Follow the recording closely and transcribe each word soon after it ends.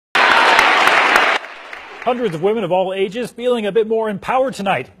Hundreds of women of all ages feeling a bit more empowered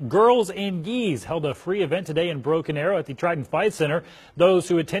tonight. Girls in Gis held a free event today in Broken Arrow at the Triton Fight Center. Those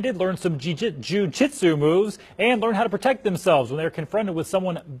who attended learned some jiu-jitsu moves and learned how to protect themselves when they're confronted with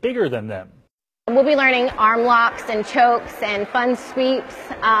someone bigger than them. We'll be learning arm locks and chokes and fun sweeps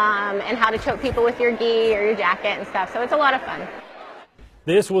and how to choke people with your gi or your jacket and stuff. So it's a lot of fun.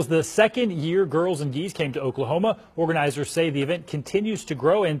 This was the second year Girls in Gis came to Oklahoma. Organizers say the event continues to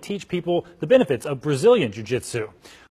grow and teach people the benefits of Brazilian jiu-jitsu.